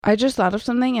I just thought of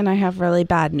something, and I have really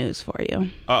bad news for you.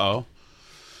 Uh-oh.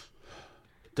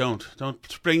 Don't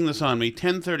spring this on me.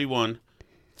 10:31,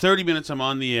 30 minutes I'm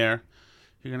on the air.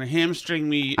 You're going to hamstring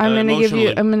me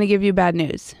emotionally. I'm gonna give you bad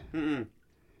news. Mm-mm.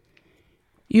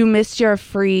 You missed your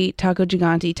free Taco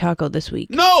Gigante taco this week.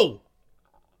 No!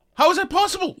 How is that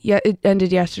possible? Yeah, it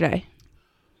ended yesterday.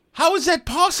 How is that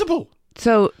possible?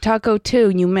 So, Taco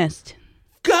 2, you missed.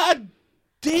 God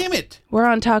damn it. We're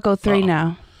on Taco 3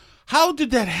 now. How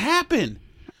did that happen?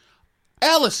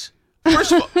 Alice,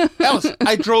 first of all, Alice,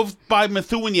 I drove by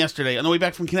Methuen yesterday on the way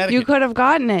back from Connecticut. You could have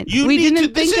gotten it. We didn't think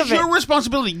of it. This is your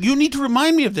responsibility. You need to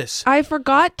remind me of this. I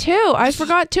forgot too.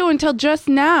 Until just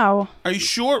now. Are you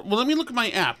sure? Well, let me look at my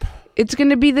app. It's going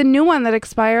to be the new one that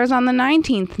expires on the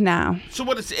 19th now. So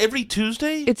what, it's every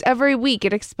Tuesday? It's every week.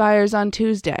 It expires on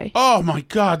Tuesday. Oh, my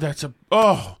God.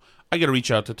 I got to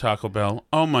reach out to Taco Bell.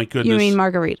 Oh, my goodness. You mean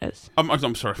margaritas?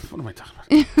 I'm sorry. What am I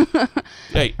talking about?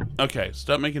 Hey, okay.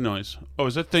 Stop making noise. Oh,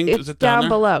 is that thing? It's is it down there?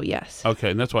 below, yes.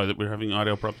 Okay, and that's why we're having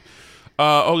audio problems.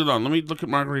 Hold on. Let me look at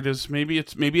margaritas. Maybe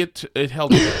it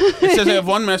held it. It says I have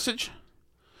one message.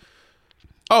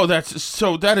 Oh,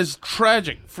 that is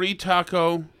tragic. Free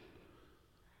taco.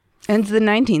 Ends the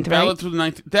 19th, right? Valid through the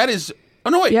 19th. That is... Oh,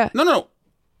 no, wait. Yeah. No.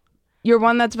 Your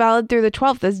one that's valid through the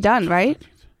 12th is done, right?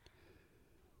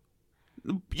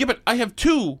 Yeah, but I have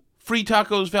 2 free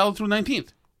tacos valid through the 19th.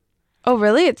 Oh,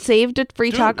 really? It saved a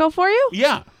free taco for you?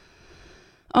 Yeah.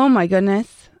 Oh, my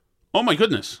goodness. Oh, my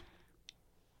goodness.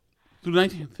 Through the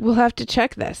 19th. We'll have to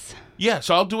check this. Yeah,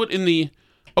 so I'll do it in the...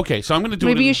 Okay, so I'm going to do it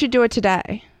Maybe you should do it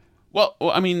today. Well,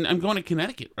 I mean, I'm going to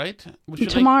Connecticut, right?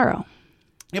 Tomorrow.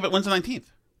 Yeah, but when's the 19th?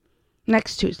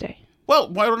 Next Tuesday. Well,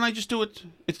 why don't I just do it?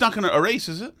 It's not going to erase,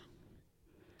 is it?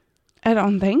 I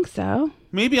don't think so.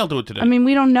 Maybe I'll do it today. I mean,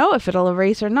 we don't know if it'll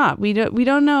erase or not. We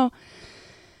don't know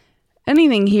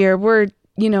anything here. We're,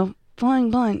 flying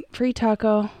blind. Free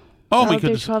taco. Oh, my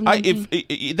goodness.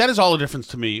 That is all the difference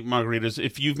to me, margaritas.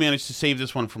 If you've managed to save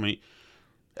this one for me,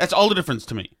 that's all the difference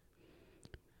to me.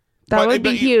 That would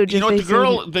be huge. You know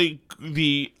what? The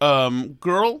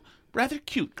girl, rather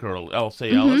cute girl, I'll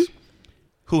say, Alice,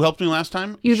 who helped me last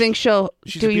time. You think she'll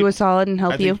do you a solid and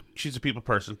help you? She's a people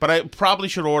person. But I probably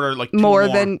should order like 2 more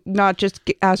than not just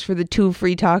ask for the 2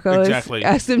 free tacos. Exactly.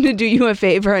 Ask them to do you a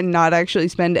favor and not actually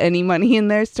spend any money in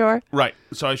their store. Right.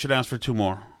 So I should ask for 2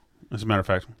 more, as a matter of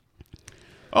fact.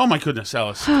 Oh, my goodness,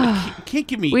 Alice. Can't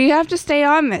give me... We have to stay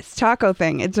on this taco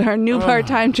thing. It's our new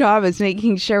part-time job is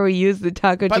making sure we use the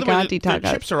Taco Gigante tacos.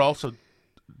 The chips are also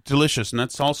delicious, and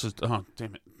that's also... Oh,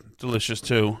 damn it. Delicious,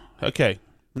 too. Okay.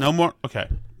 No more... Okay.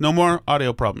 No more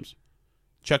audio problems.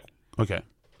 Check... Okay.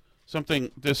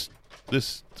 Something... This...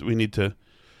 We need to...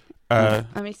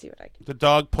 Let me see what I can... The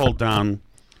dog pulled down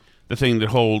the thing that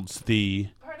holds the...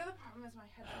 Part of the problem is my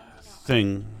headphones.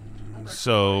 Thing.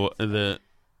 So,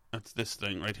 That's this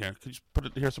thing right here. Could you just put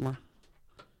it here somewhere?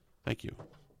 Thank you.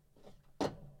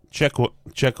 Check one.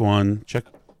 Check 1. Check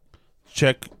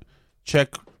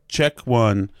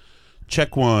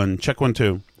 1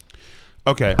 2.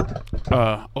 Okay.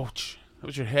 That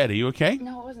was your head. Are you okay?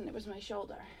 No, it wasn't. It was my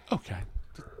shoulder. Okay.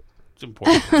 It's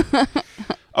important.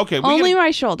 Okay. Only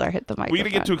my shoulder hit the microphone. We're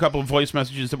going to get to a couple of voice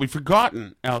messages that we've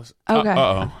forgotten, Alice. Okay.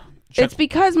 Uh-oh. It's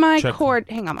because my cord...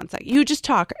 Hang on one second. You just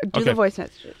talk. Do the voice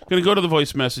messages. I'm going to go to the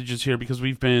voice messages here because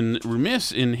we've been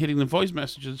remiss in hitting the voice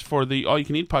messages for the All You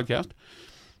Can Eat podcast.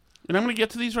 And I'm going to get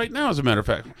to these right now, as a matter of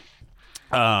fact.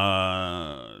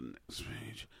 Next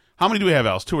page. How many do we have,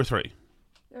 Alice? 2 or 3?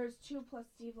 There's 2 plus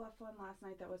Steve left one last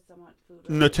night that was somewhat food.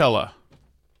 Nutella.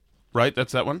 Right?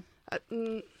 That's that one?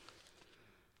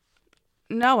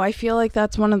 No, I feel like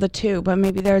that's one of the 2, but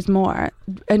maybe there's more.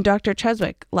 And Dr.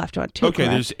 Cheswick left one, too. Okay,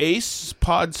 correct? There's Ace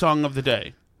Pod Song of the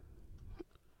Day.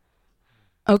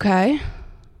 Okay.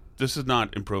 This is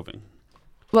not improving.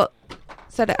 Well,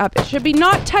 set it up. It should be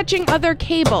not touching other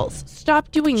cables.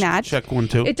 Stop doing that. Check 1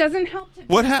 2. It doesn't help to...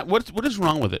 What is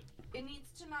wrong with it? It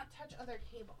needs to not touch other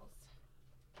cables.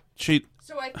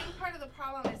 So I think part of the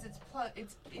problem is the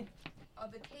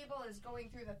cable is going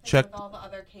through the thing with all the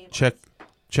other cables.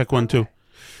 Check 1 2.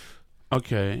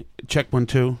 Okay, check 1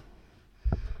 2.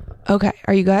 Okay,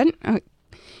 are you good?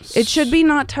 It should be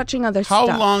not touching other stuff.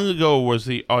 How long ago was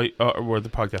the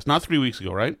podcast? Not 3 weeks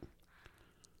ago, right?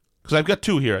 Because I've got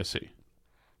 2 here, I see.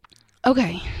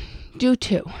 Okay, do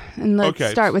 2. And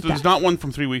let's start with that. There's not one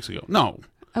from 3 weeks ago. No.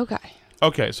 Okay.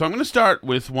 Okay, so I'm going to start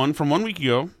with one from 1 week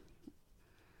ago.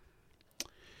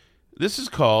 This is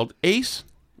called Ace.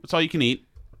 That's All You Can Eat.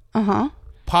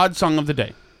 Pod Song of the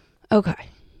Day. Okay.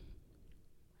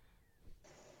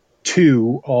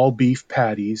 2 all beef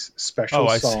patties, special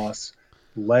sauce,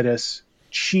 lettuce,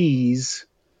 cheese,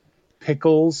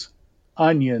 pickles,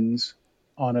 onions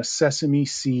on a sesame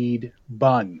seed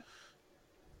bun.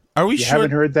 Are we You sure?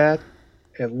 haven't heard that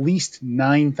at least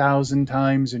 9,000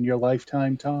 times in your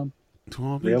lifetime, Tom?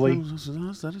 12 Really? Is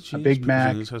that a cheese? A Big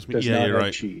Mac Because does yeah, not you're have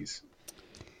right. cheese.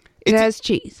 It has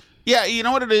cheese. Yeah, you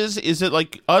know what it is? Is it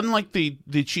like unlike the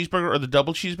cheeseburger or the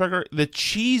double cheeseburger, the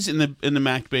cheese in the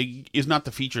Mac Big is not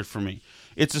the feature for me.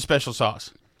 It's a special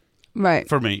sauce, Right.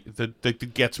 for me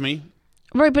that gets me.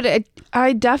 Right, but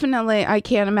I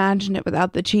can't imagine it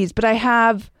without the cheese. But I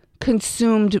have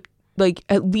consumed like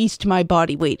at least my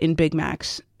body weight in Big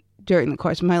Macs during the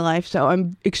course of my life, so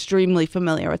I'm extremely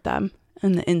familiar with them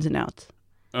and the ins and outs.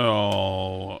 Oh,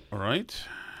 all right.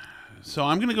 So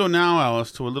I'm going to go now,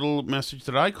 Alice, to a little message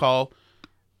that I call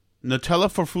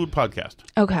Nutella for Food podcast.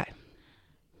 Okay.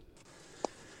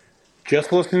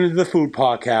 Just listening to the food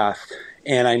podcast,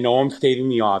 and I know I'm stating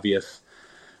the obvious,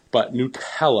 but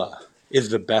Nutella is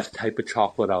the best type of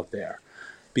chocolate out there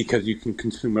because you can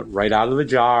consume it right out of the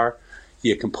jar.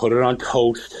 You can put it on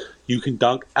toast. You can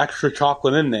dunk extra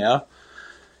chocolate in there.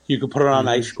 You can put it on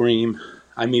ice cream.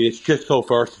 I mean, it's just so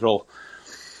versatile.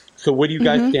 So where do you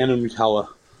guys stand on Nutella?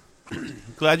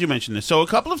 Glad you mentioned this. So a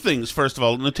couple of things. First of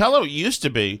all, Nutella used to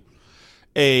be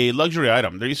a luxury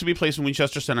item. There used to be a place in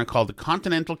Winchester Center called the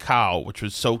Continental Cow, which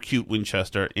was so cute,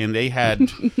 Winchester, and they had...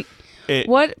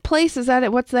 What place is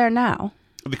that? What's there now?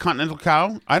 The Continental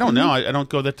Cow? I don't know. I don't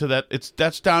go to that.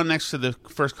 That's down next to the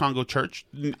First Congo Church.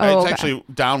 It's actually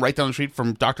right down the street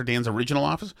from Dr. Dan's original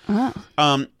office.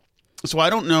 Oh. So I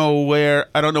don't know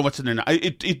what's in there now.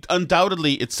 It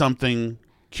undoubtedly it's something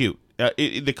cute.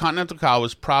 The Continental Cow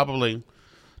was probably...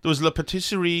 There was La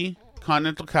Patisserie,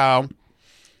 Continental Cow,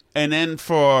 and then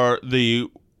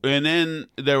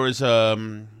there was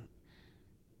an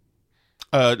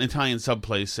Italian sub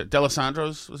place,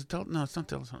 D'Alessandro's. Was it no, it's not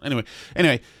D'Alessandro.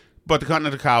 Anyway, but the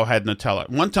Continental Cow had Nutella.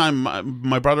 One time,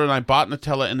 my brother and I bought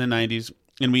Nutella in the 90s,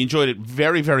 and we enjoyed it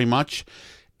very, very much.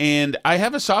 And I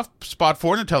have a soft spot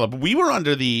for Nutella, but we were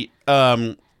under the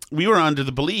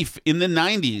belief in the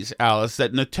 90s, Alice,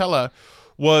 that Nutella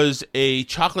was a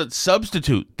chocolate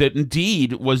substitute that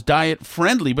indeed was diet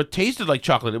friendly, but tasted like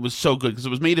chocolate. It was so good because it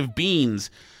was made of beans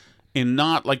and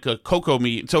not like a cocoa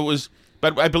meat. So it was,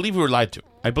 but I believe we were lied to.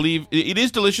 I believe it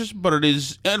is delicious, but it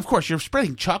is, and of course you're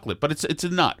spreading chocolate, but it's a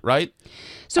nut, right?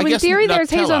 So in theory, there's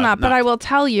hazelnut, but I will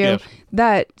tell you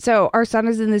that, so our son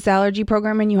is in this allergy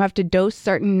program and you have to dose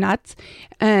certain nuts,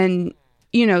 and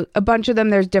you know, a bunch of them,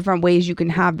 there's different ways you can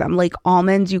have them. Like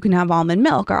almonds, you can have almond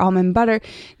milk or almond butter.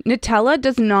 Nutella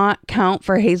does not count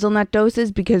for hazelnut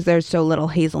doses because there's so little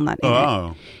hazelnut in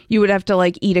it. You would have to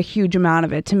like eat a huge amount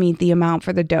of it to meet the amount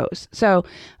for the dose. So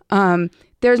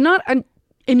there's not an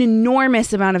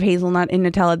enormous amount of hazelnut in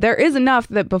Nutella. There is enough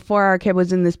that before our kid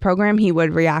was in this program, he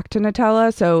would react to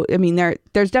Nutella. So, I mean,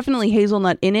 there's definitely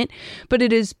hazelnut in it, but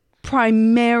it is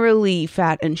primarily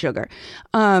fat and sugar.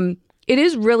 It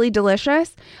is really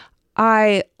delicious.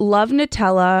 I love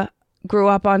Nutella, grew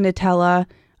up on Nutella,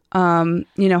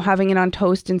 having it on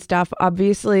toast and stuff.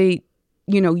 Obviously,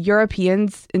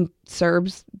 Europeans and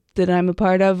Serbs that I'm a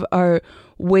part of are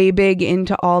way big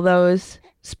into all those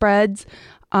spreads.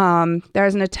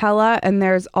 There's Nutella, and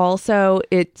there's also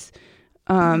its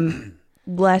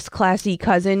less classy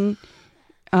cousin,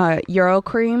 Euro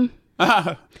cream,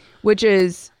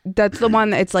 that's the one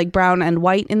that's like brown and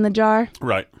white in the jar.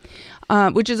 Right.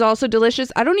 Which is also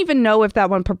delicious. I don't even know if that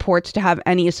one purports to have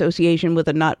any association with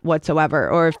a nut whatsoever,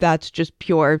 or if that's just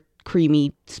pure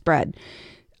creamy spread.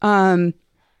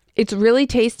 It's really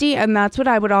tasty, and that's what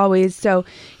I would always... So,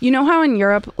 you know how in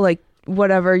Europe, like,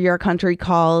 whatever your country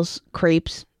calls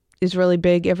crepes is really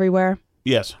big everywhere?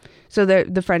 Yes. So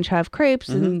the French have crepes,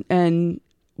 and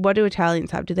what do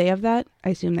Italians have? Do they have that? I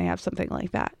assume they have something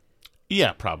like that.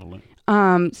 Yeah, probably.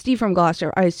 Steve from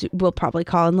Gloucester will probably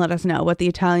call and let us know what the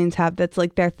Italians have that's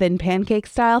like their thin pancake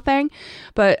style thing.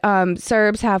 But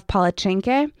Serbs have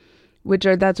palatchenke,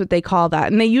 that's what they call that.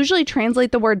 And they usually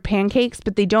translate the word pancakes,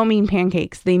 but they don't mean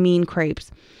pancakes. They mean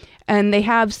crepes. And they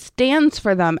have stands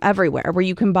for them everywhere where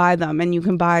you can buy them. And you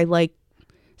can buy like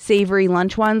savory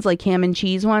lunch ones, like ham and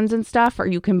cheese ones and stuff, or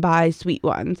you can buy sweet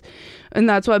ones. And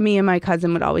that's what me and my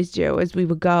cousin would always do, is we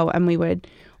would go and we would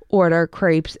order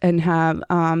crepes and have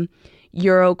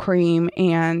Euro cream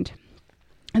and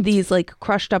these like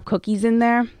crushed up cookies in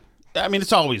there. I mean,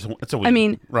 it's a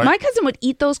weird, right? My cousin would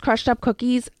eat those crushed up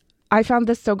cookies. I found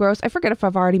this so gross. I forget if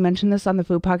I've already mentioned this on the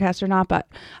food podcast or not, but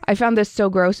I found this so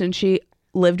gross, and she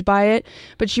lived by it.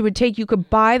 But she would you could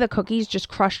buy the cookies just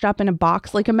crushed up in a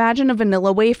box. Like imagine a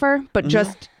vanilla wafer, but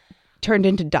just turned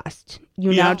into dust.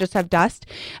 Now just have dust.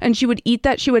 And she would eat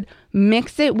that. She would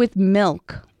mix it with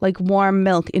milk, like warm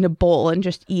milk in a bowl and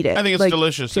just eat it. I think it's like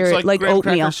delicious. It's like graham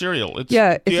oatmeal. cracker cereal. Do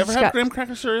you ever have graham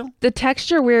cracker cereal? The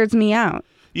texture weirds me out.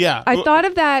 Yeah. I thought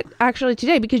of that actually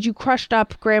today because you crushed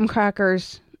up graham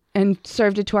crackers and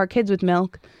served it to our kids with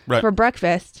milk for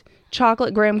breakfast.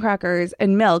 Chocolate graham crackers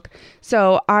and milk.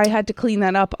 So I had to clean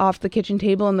that up off the kitchen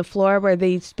table and the floor where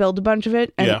they spilled a bunch of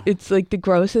it. And it's like the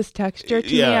grossest texture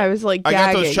to me. I was like gagging.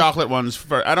 I got those chocolate ones.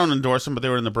 I don't endorse them, but they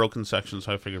were in the broken section,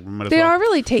 so I figured we might as well. They are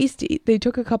really tasty. They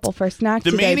took a couple for snacks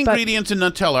The today, main ingredients in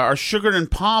Nutella are sugar and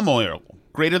palm oil,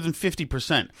 greater than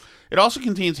 50%. It also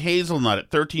contains hazelnut at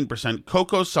 13%,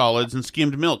 cocoa solids, and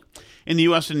skimmed milk. In the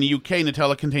U.S. and the U.K.,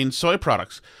 Nutella contains soy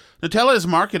products. Nutella is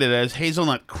marketed as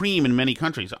hazelnut cream in many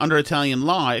countries. Under Italian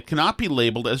law, it cannot be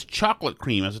labeled as chocolate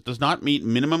cream as it does not meet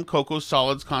minimum cocoa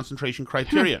solids concentration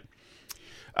criteria.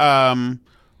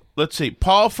 Let's see.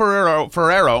 Paul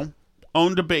Ferrero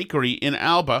owned a bakery in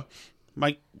Alba,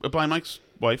 Blind Mike's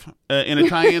wife, an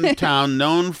Italian town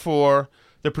known for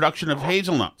the production of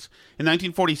hazelnuts. In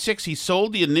 1946, he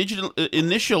sold the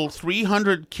initial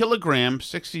 300 kilogram,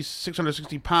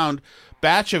 660 pound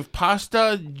batch of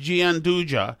pasta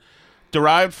gianduja,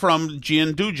 derived from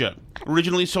gianduja,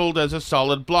 originally sold as a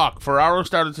solid block. Ferraro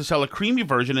started to sell a creamy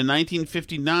version in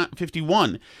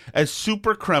 1951 as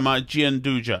Super Crema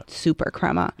gianduja. Super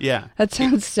Crema. Yeah. That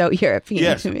sounds so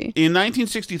European to me. In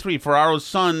 1963, Ferraro's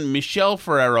son, Michel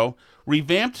Ferrero,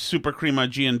 revamped Super Crema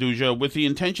gianduja with the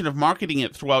intention of marketing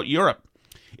it throughout Europe.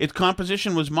 Its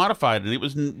composition was modified, and it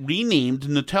was renamed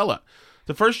Nutella.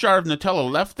 The first jar of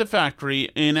Nutella left the factory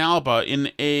in Alba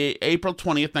in April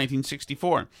 20th,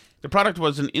 1964. The product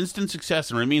was an instant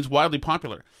success and remains widely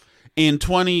popular. In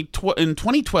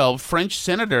 2012, French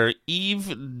Senator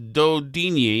Yves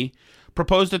Daudigny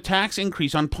proposed a tax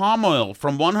increase on palm oil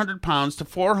from 100 pounds to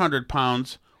 400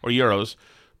 pounds or euros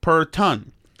per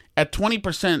ton. At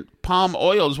 20%, palm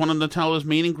oil is one of Nutella's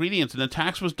main ingredients, and the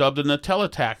tax was dubbed the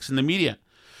Nutella tax in the media.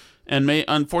 And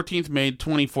on 14th May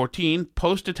 2014,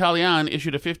 Post Italian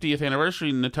issued a 50th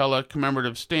anniversary Nutella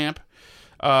commemorative stamp.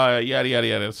 Yada, yada,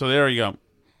 yada. So there you go.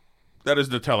 That is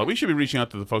Nutella. We should be reaching out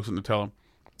to the folks at Nutella.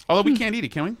 Although we can't eat it,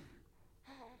 can we?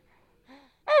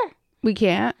 We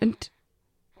can't.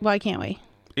 Why can't we?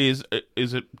 Is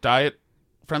it diet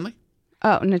friendly?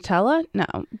 Oh, Nutella? No.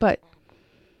 But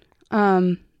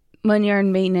when you're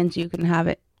in maintenance, you can have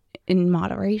it in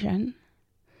moderation.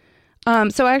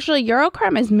 So actually,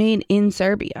 Eurocrem is made in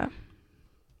Serbia,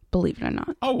 believe it or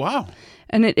not. Oh, wow.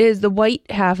 And it is, the white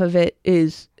half of it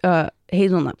is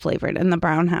hazelnut flavored, and the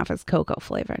brown half is cocoa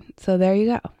flavored. So there you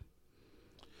go.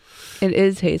 It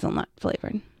is hazelnut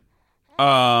flavored.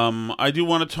 I do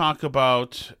want to talk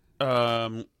about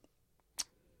the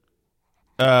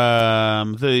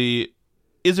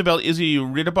Izzy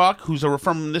Ritterbach, who's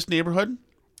from this neighborhood.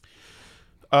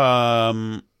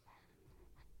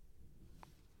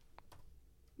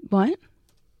 What?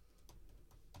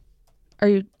 Are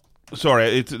you...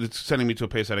 Sorry, it's sending me to a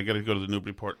pace. I got to go to the noob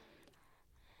report.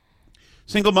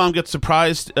 Single mom gets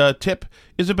surprise tip.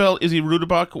 Izzy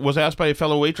Ritterbach was asked by a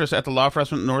fellow waitress at the Loft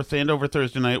Restaurant in North Andover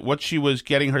Thursday night what she was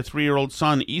getting her 3-year-old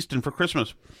son, Easton, for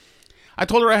Christmas. I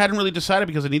told her I hadn't really decided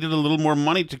because I needed a little more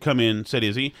money to come in, said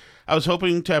Izzy. I was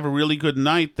hoping to have a really good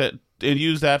night and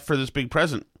use that for this big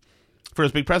present.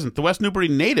 The West Newbury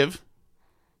native...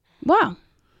 Wow.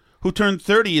 Who turned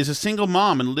 30, is a single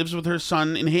mom and lives with her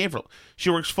son in Haverhill.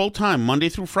 She works full-time, Monday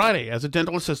through Friday, as a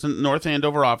dental assistant in North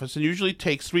Andover office and usually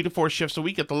takes 3 to 4 shifts a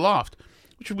week at the Loft,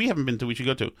 which we haven't been to, we should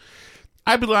go to.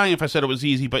 I'd be lying if I said it was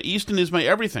easy, but Easton is my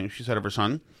everything, she said of her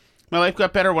son. My life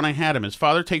got better when I had him. His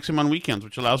father takes him on weekends,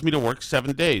 which allows me to work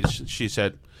 7 days, she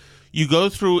said. You go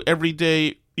through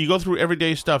everyday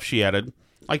stuff, she added,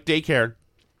 like daycare,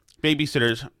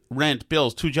 babysitters, rent,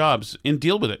 bills, 2 jobs, and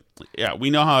deal with it. Yeah, we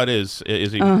know how it is,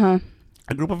 Izzy. Uh-huh.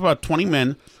 A group of about 20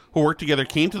 men who worked together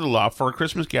came to the Loft for a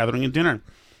Christmas gathering and dinner.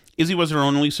 Izzy was their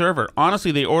only server.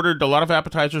 Honestly, they ordered a lot of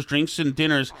appetizers, drinks, and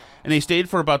dinners, and they stayed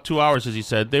for about 2 hours, as he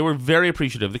said. They were very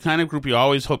appreciative, the kind of group you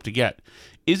always hope to get.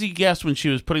 Izzy guessed when she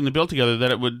was putting the bill together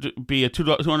that it would be a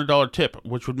 $200 tip,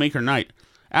 which would make her night.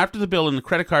 After the bill and the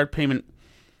credit card payment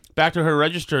back to her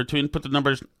register to input the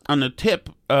numbers on the tip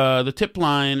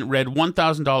line read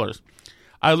 $1,000.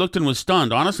 I looked and was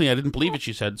stunned. Honestly, I didn't believe it,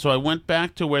 she said. So I went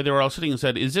back to where they were all sitting and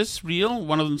said, is this real?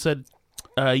 One of them said,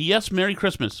 yes, Merry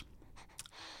Christmas.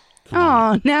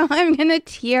 Oh, now I'm going to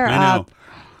tear up.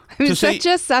 I'm such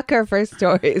a sucker for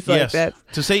stories like this.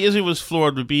 To say Izzy was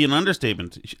floored would be an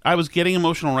understatement. I was getting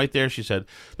emotional right there, she said.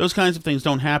 Those kinds of things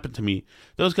don't happen to me.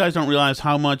 Those guys don't realize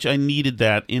how much I needed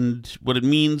that and what it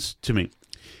means to me.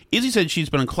 Izzy said she's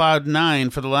been on cloud 9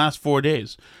 for the last 4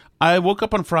 days. I woke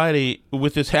up on Friday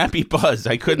with this happy buzz.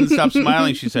 I couldn't stop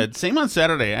smiling, she said. Same on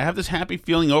Saturday. I have this happy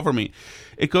feeling over me.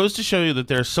 It goes to show you that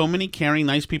there are so many caring,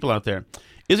 nice people out there.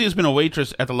 Izzy has been a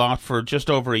waitress at the Loft for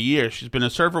just over a year. She's been a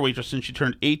server waitress since she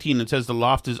turned 18 and says the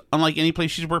Loft is unlike any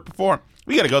place she's worked before.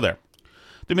 We got to go there.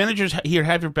 The managers here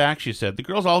have your back, she said. The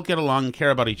girls all get along and care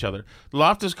about each other. The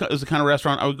Loft is the kind of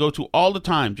restaurant I would go to all the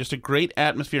time. Just a great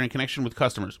atmosphere and connection with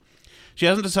customers. She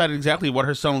hasn't decided exactly what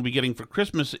her son will be getting for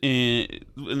Christmas under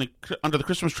the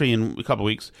Christmas tree in a couple of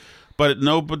weeks, but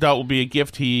no doubt will be a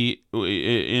gift he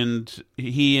and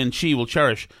she will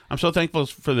cherish. I'm so thankful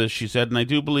for this, she said, and I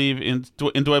do believe in.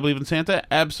 Do I believe in Santa?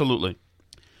 Absolutely.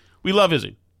 We love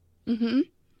Izzy. Mm-hmm.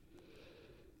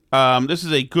 This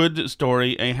is a good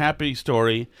story, a happy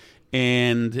story,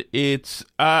 and it's.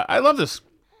 I love this.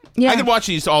 Yeah. I could watch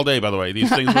these all day, by the way. These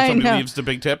things when somebody leaves the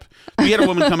big tip. We had a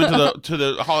woman come into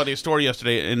the holiday store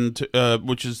yesterday, and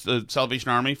which is the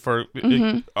Salvation Army for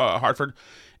Hartford,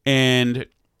 and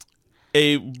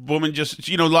a woman just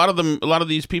a lot of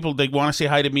these people, they want to say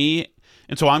hi to me,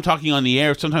 and so I'm talking on the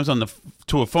air sometimes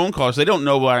to a phone call, so they don't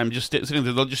know why I'm just sitting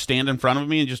there. They'll just stand in front of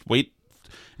me and just wait.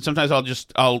 And sometimes I'll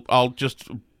just.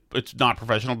 It's not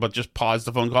professional, but just pause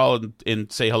the phone call and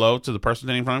say hello to the person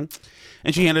standing in front of him.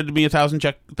 And she handed me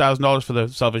 $1,000 for the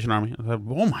Salvation Army. I thought,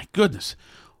 oh my goodness,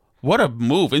 what a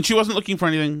move! And she wasn't looking for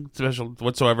anything special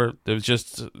whatsoever. It was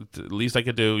just the least I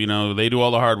could do. They do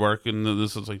all the hard work, and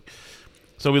this is like,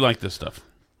 so we like this stuff.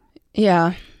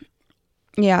 Yeah,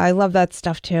 I love that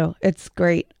stuff too. It's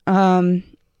great. And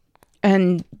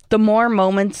the more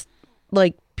moments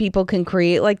like people can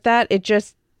create like that,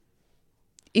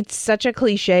 it's such a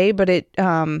cliche, but it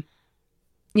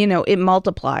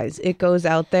multiplies. It goes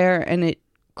out there and it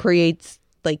creates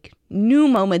like new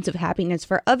moments of happiness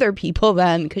for other people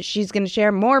then, because she's going to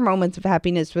share more moments of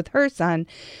happiness with her son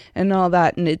and all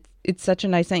that. And it's such a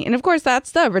nice thing. And of course,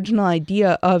 that's the original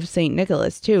idea of St.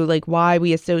 Nicholas too. Like why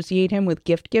we associate him with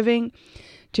gift giving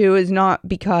too is not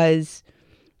because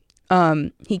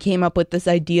he came up with this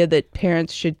idea that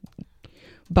parents should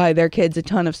buy their kids a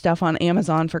ton of stuff on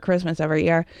Amazon for Christmas every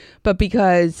year, but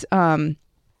because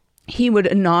he would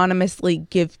anonymously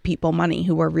give people money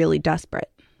who were really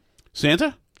desperate.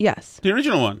 Santa? Yes. The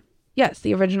original one? Yes,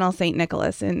 the original St.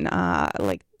 Nicholas in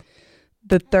like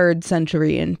the 3rd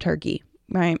century in Turkey,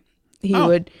 right?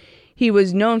 He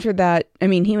was known for that. I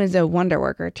mean, he was a wonder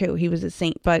worker too. He was a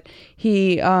saint, but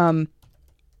he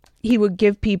would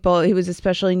give people, he was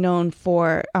especially known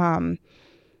for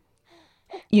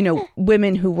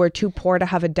women who were too poor to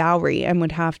have a dowry and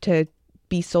would have to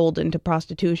be sold into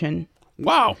prostitution.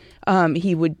 Wow.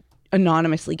 He would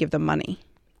anonymously give them money,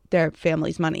 their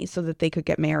family's money, so that they could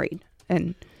get married.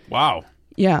 And wow.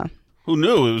 Yeah. Who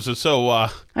knew it was so?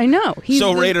 I know.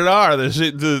 Rated R.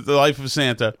 The life of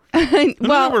Santa. Who knew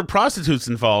there were prostitutes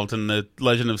involved in the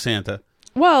Legend of Santa?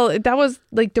 Well, that was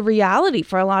like the reality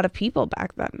for a lot of people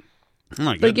back then. Oh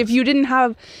my goodness. Like if you didn't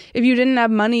have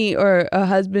money or a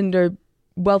husband or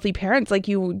wealthy parents, like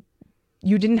you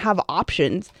didn't have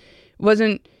options.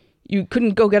 You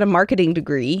couldn't go get a marketing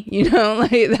degree,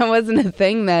 like that wasn't a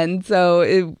thing then.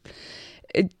 So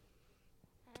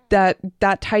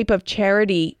that type of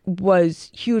charity was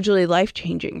hugely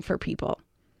life-changing for people.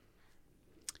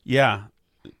 Yeah.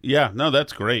 No,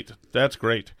 that's great.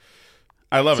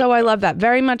 I love it. So I love that,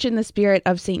 very much in the spirit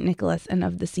of St. Nicholas and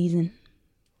of the season.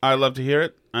 I love to hear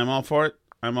it. I'm all for it.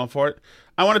 I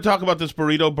want to talk about this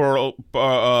burrito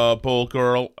bowl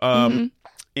girl,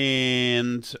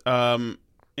 and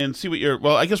see what you're.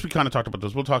 Well, I guess we kind of talked about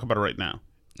this. We'll talk about it right now.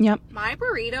 Yep. My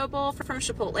burrito bowl from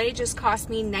Chipotle just cost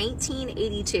me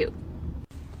 $19.82.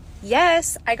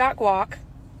 Yes, I got guac,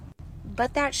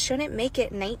 but that shouldn't make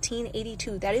it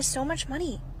 $19.82. That is so much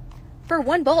money for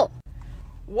one bowl.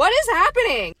 What is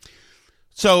happening?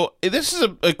 So this is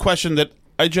a question that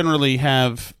I generally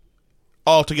have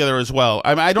altogether as well.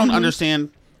 I don't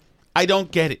understand. I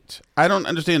don't get it. I don't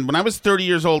understand. When I was 30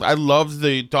 years old, I loved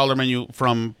the dollar menu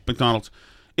from McDonald's.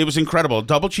 It was incredible.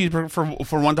 Double cheeseburger for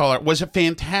 $1 was a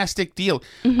fantastic deal.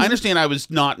 I understand I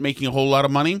was not making a whole lot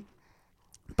of money,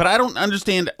 but I don't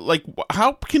understand, like,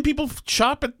 how can people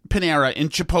shop at Panera and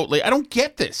Chipotle? I don't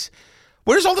get this.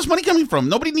 Where's all this money coming from?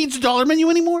 Nobody needs a dollar menu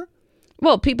anymore?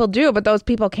 Well, people do, but those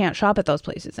people can't shop at those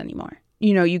places anymore.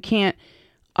 You can't,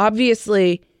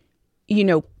 obviously,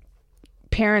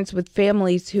 parents with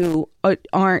families who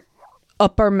aren't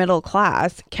upper middle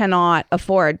class cannot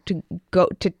afford to go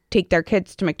to take their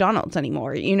kids to McDonald's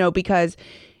anymore, because,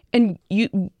 and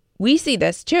we see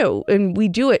this too, and we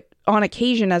do it on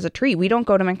occasion as a treat. We don't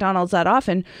go to McDonald's that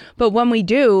often, but when we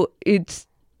do, it's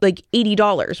like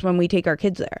 $80 when we take our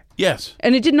kids there. Yes.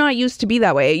 And it did not used to be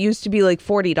that way. It used to be like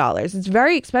 $40. It's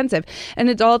very expensive. And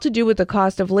it's all to do with the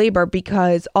cost of labor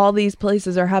because all these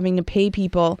places are having to pay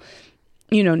people,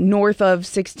 you know, north of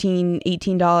 $16,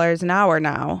 $18 an hour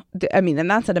now. I mean, and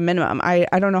that's at a minimum. I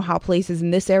don't know how places in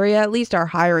this area at least are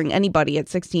hiring anybody at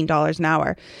 $16 an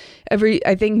hour.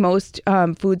 I think most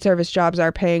food service jobs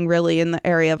are paying really in the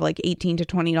area of like $18 to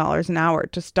 $20 an hour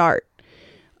to start.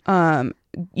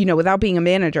 You know, without being a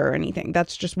manager or anything.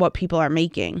 That's just what people are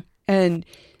making. And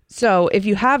so if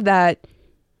you have that,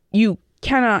 you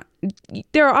cannot,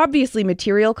 there are obviously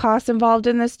material costs involved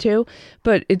in this too,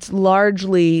 but it's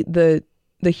largely the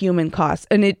human costs.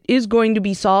 And it is going to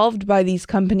be solved by these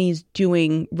companies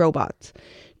doing robots.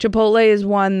 Chipotle is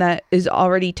one that is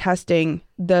already testing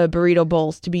the burrito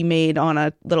bowls to be made on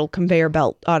a little conveyor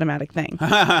belt automatic thing.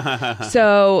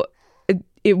 So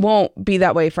it won't be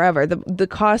that way forever. The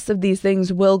cost of these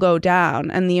things will go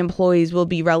down and the employees will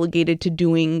be relegated to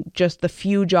doing just the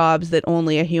few jobs that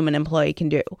only a human employee can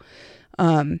do.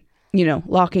 You know,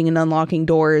 locking and unlocking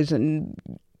doors and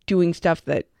doing stuff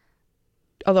that,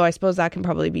 although I suppose that can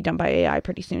probably be done by AI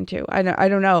pretty soon too. I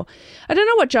don't know. I don't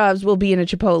know what jobs will be in a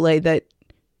Chipotle that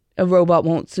a robot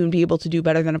won't soon be able to do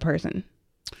better than a person.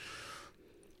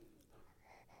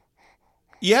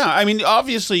 Yeah, I mean,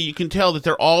 obviously you can tell that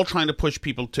they're all trying to push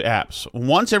people to apps.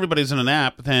 Once everybody's in an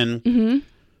app,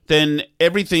 then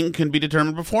everything can be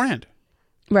determined beforehand.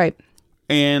 Right.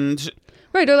 And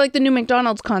right, or like the new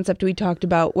McDonald's concept we talked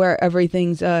about where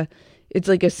everything's it's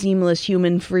like a seamless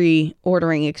human-free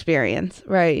ordering experience,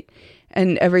 right?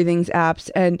 And everything's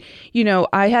apps. And, you know,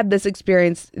 I had this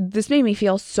experience. This made me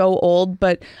feel so old,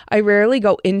 but I rarely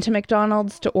go into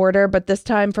McDonald's to order. But this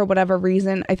time, for whatever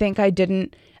reason, I think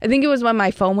it was when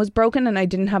my phone was broken and I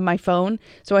didn't have my phone.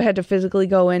 So I had to physically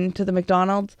go into the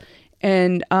McDonald's.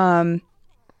 And I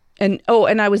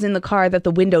was in the car that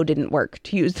the window didn't work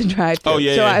to use the drive-thru. Oh,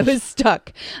 yeah, so yeah. I was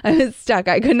stuck.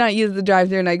 I could not use the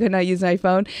drive-thru and I could not use my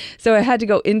phone. So I had to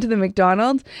go into the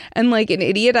McDonald's and like an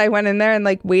idiot, I went in there and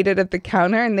like waited at the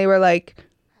counter and they were like,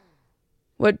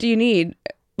 "What do you need?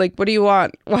 Like, what do you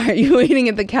want? Why are you waiting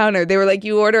at the counter?" They were like,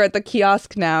 "You order at the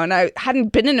kiosk now." And I hadn't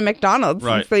been in a McDonald's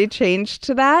since they changed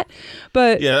to that.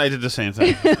 But yeah, I did the same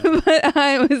thing. But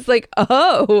I was like,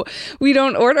 "Oh, we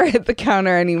don't order at the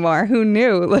counter anymore. Who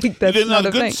knew?" Like that's not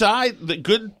a thing. The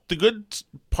good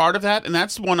part of that, and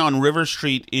that's the one on River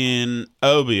Street in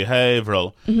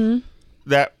Haverhill. Mm-hmm.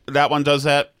 That one does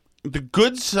that. The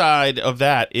good side of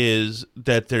that is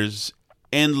that there's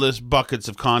endless buckets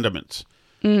of condiments.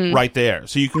 Right there.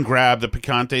 So you can grab the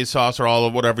picante sauce or all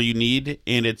of whatever you need,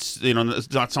 and it's, you know, it's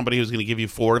not somebody who's going to give you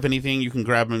 4 of anything. You can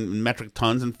grab them in metric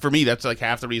tons, and for me, that's like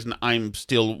half the reason I'm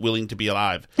still willing to be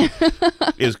alive,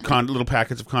 is little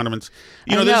packets of condiments.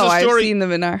 You know, there's a story, I've seen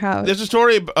them in our house. There's a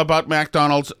story about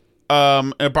McDonald's,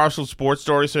 a Barstool Sports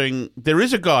story saying, there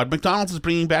is a God. McDonald's is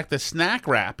bringing back the snack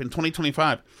wrap in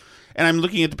 2025. And I'm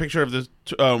looking at the picture of this...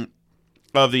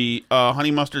 of the honey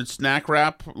mustard snack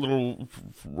wrap, little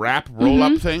wrap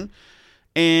roll-up thing.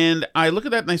 And I look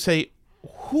at that and I say,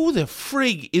 who the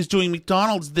frig is doing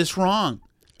McDonald's this wrong?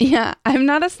 Yeah, I'm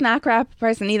not a snack wrap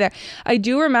person either. I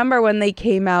do remember when they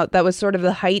came out, that was sort of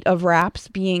the height of wraps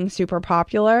being super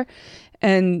popular.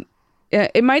 And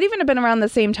it might even have been around the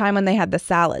same time when they had the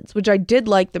salads, which I did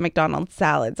like the McDonald's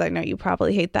salads. I know you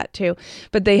probably hate that too.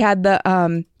 But they had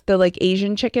the like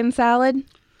Asian chicken salad.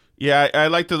 Yeah, I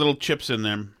like the little chips in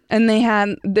them. And they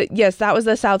had, that was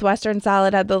the Southwestern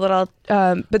salad, had the little,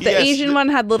 but the Asian one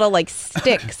had little like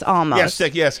sticks almost. Yeah,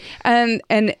 stick, yes. And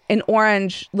an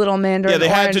orange, little mandarin. Yeah, they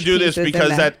had to do this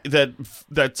because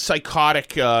that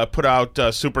psychotic put out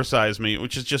Super Size Me,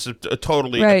 which is just a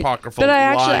totally apocryphal. But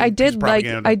I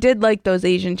did like those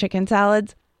Asian chicken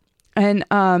salads, and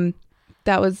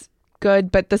that was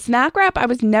good. But the snack wrap, I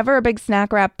was never a big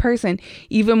snack wrap person,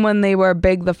 even when they were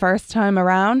big the first time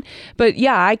around. But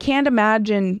yeah, I can't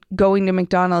imagine going to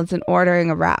McDonald's and ordering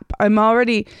a wrap. I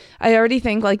already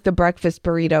think like the breakfast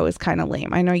burrito is kind of lame.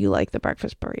 I know you like the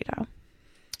breakfast burrito,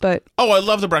 but I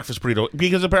love the breakfast burrito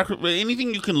because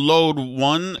anything you can load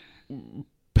one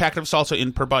packet of salsa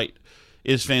in per bite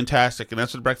is fantastic, and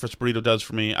that's what the breakfast burrito does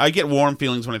for me. I get warm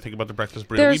feelings when I think about the breakfast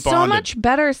burrito. There's so much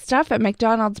better stuff at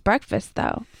McDonald's breakfast,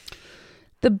 though.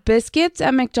 The biscuits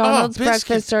at McDonald's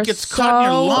breakfast are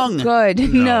so good.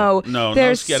 No,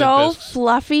 they're so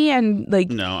fluffy and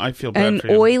like I feel bad and for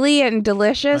you. Oily and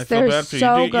delicious. They're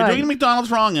so good. You're doing McDonald's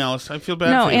wrong, Alice. I feel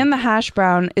bad. No, for you. and the hash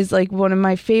brown is like one of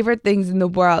my favorite things in the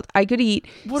world. I could eat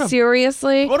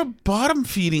seriously. What a bottom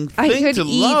feeding thing I could to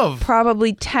eat love.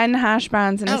 Probably 10 hash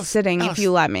browns in a sitting if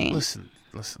you let me. Listen.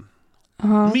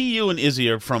 Me, you, and Izzy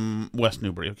are from West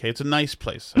Newbury, okay? It's a nice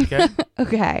place, okay?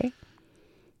 Okay.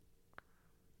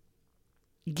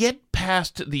 Get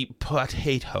past the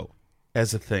potato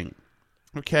as a thing,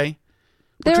 okay?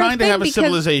 We're trying to have a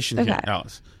civilization here,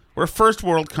 Alice. We're a first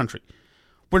world country.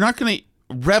 We're not going to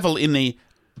revel in the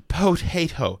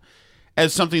potato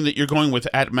as something that you're going with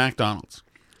at McDonald's.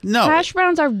 No. Hash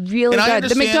browns are really good.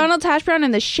 The McDonald's hash brown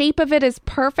and the shape of it is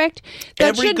perfect. That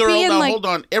every girl, now hold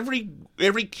on, every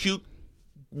cute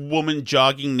woman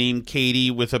jogging named Katie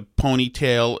with a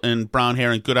ponytail and brown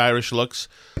hair and good Irish looks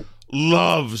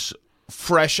loves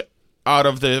fresh out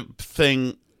of the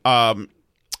thing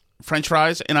French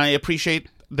fries, and I appreciate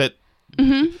that.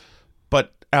 Mm-hmm.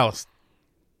 But Alice,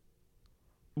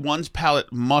 one's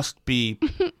palate must be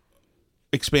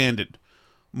expanded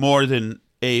more than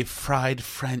a fried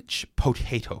French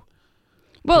potato.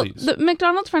 Well, please. The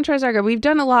McDonald's French fries are good. We've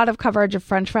done a lot of coverage of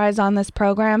French fries on this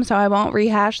program, so I won't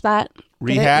rehash that.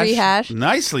 Rehash?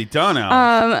 Nicely done,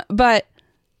 Alice. But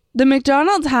the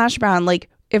McDonald's hash brown, like,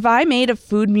 if I made a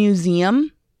food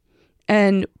museum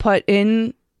and put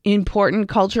in important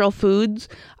cultural foods,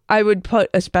 I would put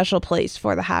a special place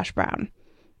for the hash brown.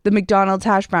 The McDonald's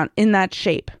hash brown in that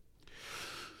shape.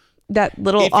 That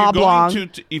little oblong.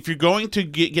 If you're going to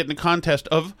get in the contest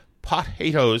of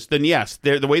potatoes, then yes,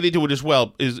 the way they do it as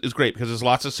well is great because there's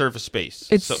lots of surface space.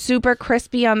 It's super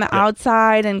crispy on the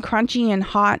outside and crunchy and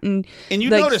hot and you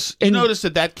notice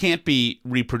that can't be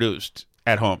reproduced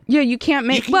at home. Yeah, you can't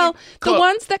make. The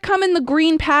ones that come in the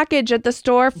green package at the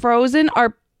store frozen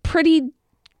are pretty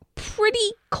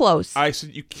close. I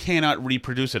said you cannot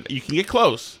reproduce it. You can get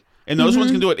close, and those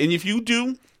ones can do it. And if you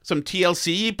do some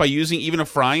TLC by using even a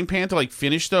frying pan to like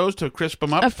finish those to crisp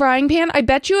them up. A frying pan? I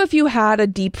bet you if you had a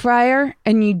deep fryer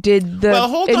and you did the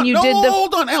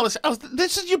hold on, Alice.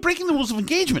 This is you're breaking the rules of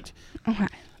engagement. Okay.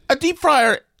 A deep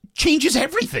fryer changes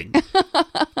everything.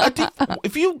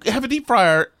 If you have a deep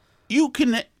fryer, you're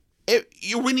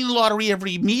winning the lottery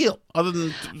every meal. Other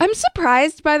than I'm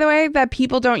surprised, by the way, that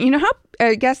people don't. You know how?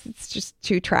 I guess it's just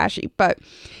too trashy, but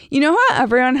you know how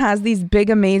everyone has these big,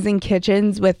 amazing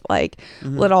kitchens with like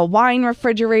little wine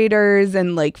refrigerators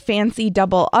and like fancy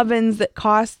double ovens that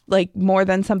cost like more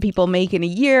than some people make in a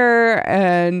year,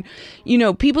 and you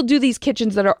know people do these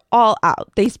kitchens that are all out.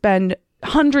 They spend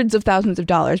hundreds of thousands of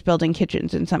dollars building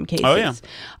kitchens in some cases. Oh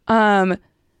yeah.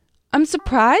 I'm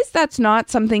surprised that's not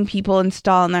something people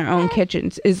install in their own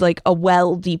kitchens, is like a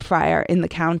well deep fryer in the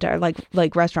counter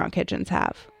like restaurant kitchens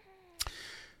have.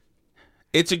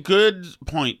 It's a good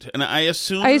point, and I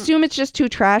assume it's just too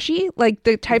trashy. Like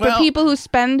the type of people who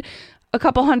spend a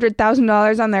couple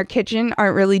 $100,000 on their kitchen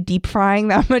aren't really deep frying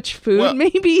that much food.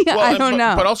 Maybe I don't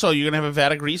know. But also, you're gonna have a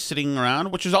vat of grease sitting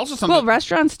around, which is also something. Well,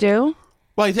 restaurants do.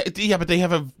 Well, yeah, but they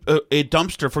have a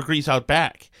dumpster for grease out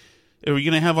back. Are we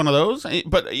going to have one of those?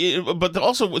 But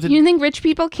also... You think rich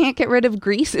people can't get rid of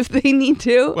grease if they need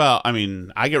to? Well, I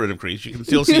mean, I get rid of grease. You can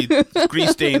still see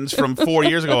grease stains from 4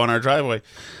 years ago on our driveway.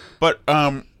 But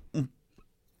I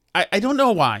don't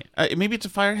know why. Maybe it's a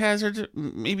fire hazard.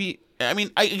 Maybe... I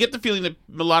mean, I get the feeling that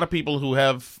a lot of people who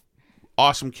have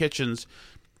awesome kitchens...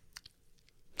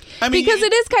 because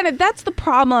it is kind of, that's the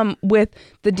problem with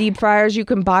the deep fryers you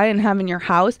can buy and have in your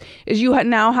house, is you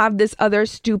now have this other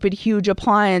stupid huge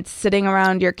appliance sitting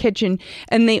around your kitchen,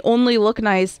 and they only look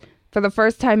nice for the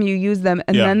first time you use them,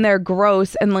 and then they're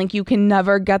gross, and like you can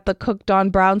never get the cooked on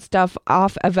brown stuff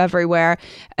off of everywhere,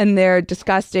 and they're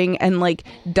disgusting, and like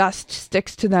dust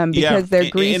sticks to them because they're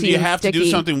greasy and you have sticky. To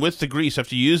do something with the grease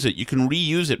after you use it. You can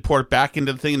reuse it, pour it back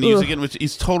into the thing, and use it again, which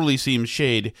is totally seems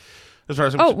shade.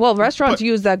 Restaurants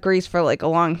use that grease for like a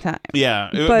long time. Yeah,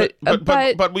 but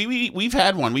we've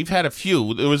had one. We've had a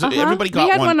few. There was everybody got one.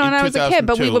 We had one when I was a kid,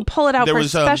 but we would pull it out for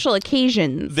special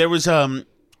occasions. There was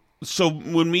so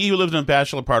when we lived in a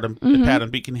bachelor apartment on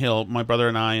Beacon Hill, my brother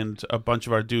and I and a bunch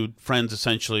of our dude friends,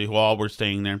 essentially, who all were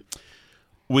staying there,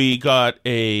 we got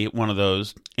one of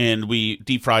those, and we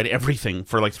deep fried everything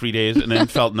for like 3 days, and then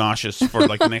felt nauseous for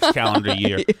like the next calendar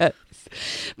year. Yes,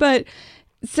 but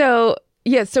so.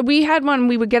 Yeah, so we had one,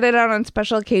 we would get it out on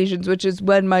special occasions, which is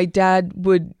when my dad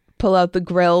would pull out the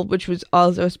grill, which was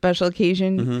also a special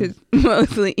occasion, because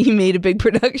mostly he made a big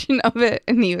production of it,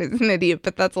 and he was an idiot,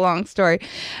 but that's a long story.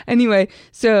 Anyway,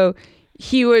 so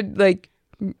he would like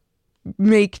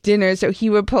make dinner, so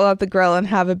he would pull out the grill and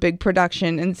have a big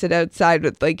production and sit outside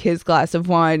with like his glass of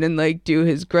wine and like do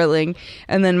his grilling,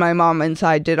 and then my mom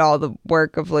inside did all the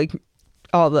work of like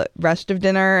all the rest of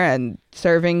dinner and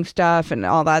serving stuff and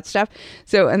all that stuff.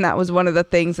 So, and that was one of the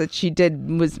things that she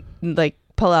did, was like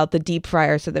pull out the deep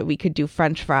fryer so that we could do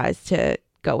French fries to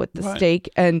go with the steak.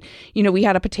 And, we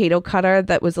had a potato cutter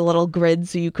that was a little grid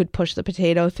so you could push the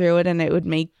potato through it and it would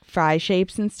make fry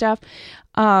shapes and stuff.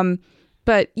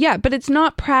 But it's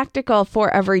not practical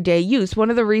for everyday use. One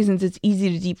of the reasons it's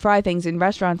easy to deep fry things in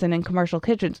restaurants and in commercial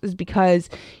kitchens is because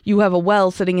you have a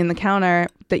well sitting in the counter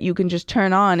that you can just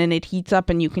turn on and it heats up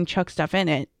and you can chuck stuff in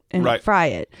it and fry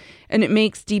it. And it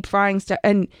makes deep frying stuff,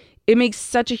 and it makes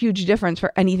such a huge difference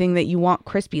for anything that you want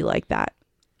crispy like that.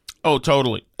 Oh,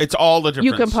 totally. It's all the difference.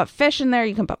 You can put fish in there.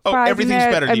 You can put fries in there.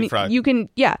 Everything's better deep fried. You can,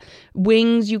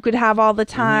 wings you could have all the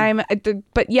time.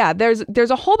 But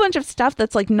there's a whole bunch of stuff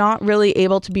that's like not really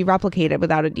able to be replicated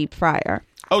without a deep fryer.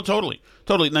 Oh, totally.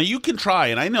 Totally. Now you can try,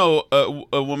 and I know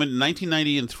a woman in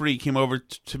 1993 came over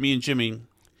to me and Jimmy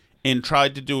and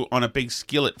tried to do on a big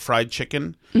skillet fried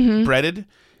chicken, breaded.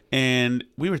 And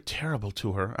we were terrible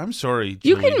to her. I'm sorry,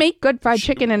 Julie. You can make good fried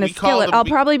chicken in a skillet. I'll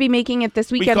probably be making it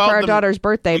this weekend for our daughter's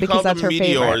birthday because that's her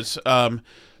meteors.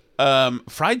 Favorite.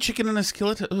 Fried chicken in a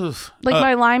skillet? Ugh. Like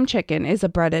my lime chicken is a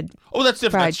breaded. Oh, that's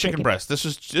different. That's chicken breast. This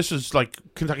is like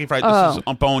Kentucky Fried. This is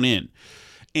a bone in.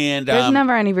 And there's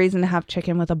never any reason to have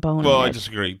chicken with a bone. Well, in it. I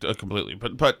disagree completely.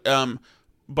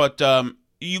 But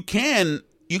you can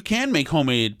make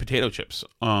homemade potato chips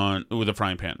with a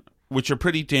frying pan, which are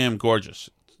pretty damn gorgeous.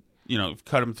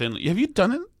 Cut them thinly. Have you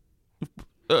done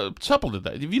it? Supple did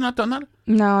that. Have you not done that?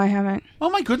 No, I haven't. Oh,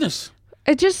 my goodness.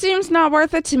 It just seems not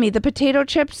worth it to me. The potato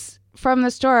chips from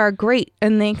the store are great,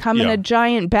 and they come in a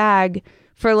giant bag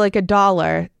for like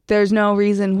 $1. There's no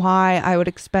reason why I would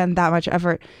expend that much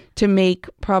effort to make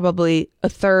probably a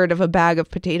third of a bag of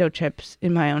potato chips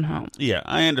in my own home. Yeah,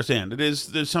 I understand.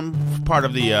 There's some part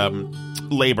of the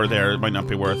labor there. It might not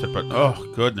be worth it, but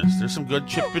oh, goodness. There's some good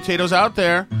chipped potatoes out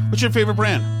there. What's your favorite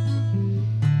brand?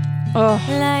 Oh,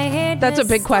 that's a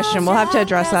big question. We'll have to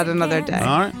address that another day.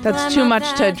 All right. That's too much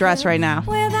to address right now.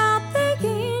 Without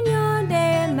thinking your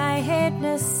name, my head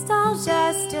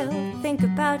nostalgia, still think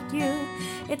about you.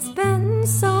 It's been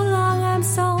so long, I'm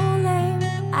so lame.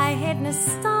 I hate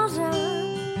nostalgia.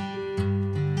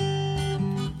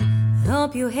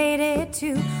 Hope you hate it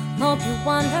too. Hope you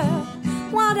wonder,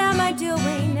 what am I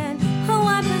doing and who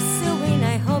I'm pursuing?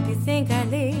 I hope you think I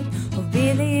lead a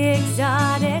really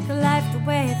exotic life the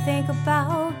way I think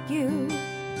about you.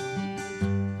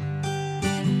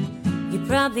 You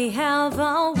probably have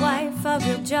a wife, a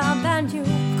real job, and you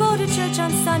go to church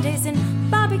on Sundays and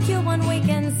barbecue on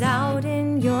weekends out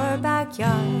in your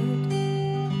backyard.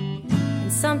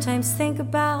 And sometimes think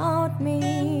about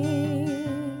me.